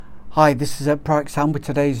Hi, this is Sam with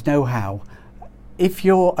today's know-how. If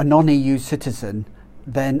you're a non-EU citizen,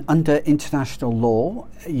 then under international law,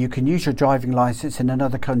 you can use your driving license in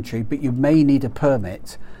another country, but you may need a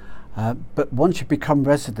permit. But once you become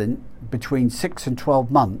resident, between 6 and 12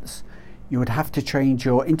 months, you would have to change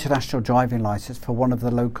your international driving license for one of the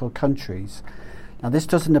local countries. Now, this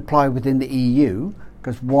doesn't apply within the EU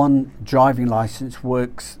because one driving license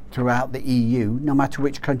works throughout the EU, no matter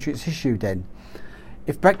which country it's issued in.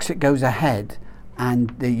 If Brexit goes ahead and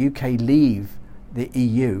the UK leave the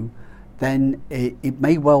EU, then it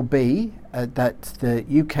may well be that the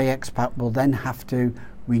UK expat will then have to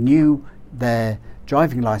renew their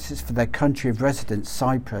driving licence for their country of residence,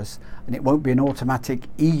 Cyprus, and it won't be an automatic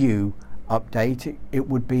EU update. It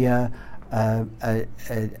would be an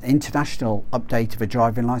international update of a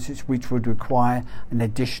driving licence, which would require an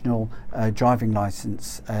additional driving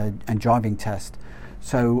licence and driving test.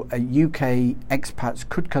 So UK expats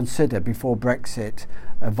could consider before Brexit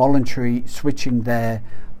voluntary switching their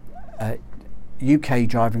UK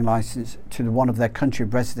driving licence to one of their country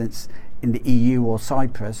of residence in the EU or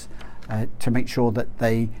Cyprus to make sure that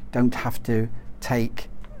they don't have to take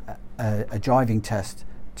a driving test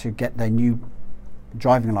to get their new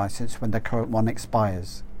driving licence when their current one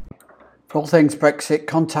expires. For all things Brexit,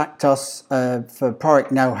 contact us for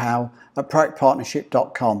product know-how at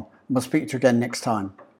productpartnership.com. We'll speak to you again next time.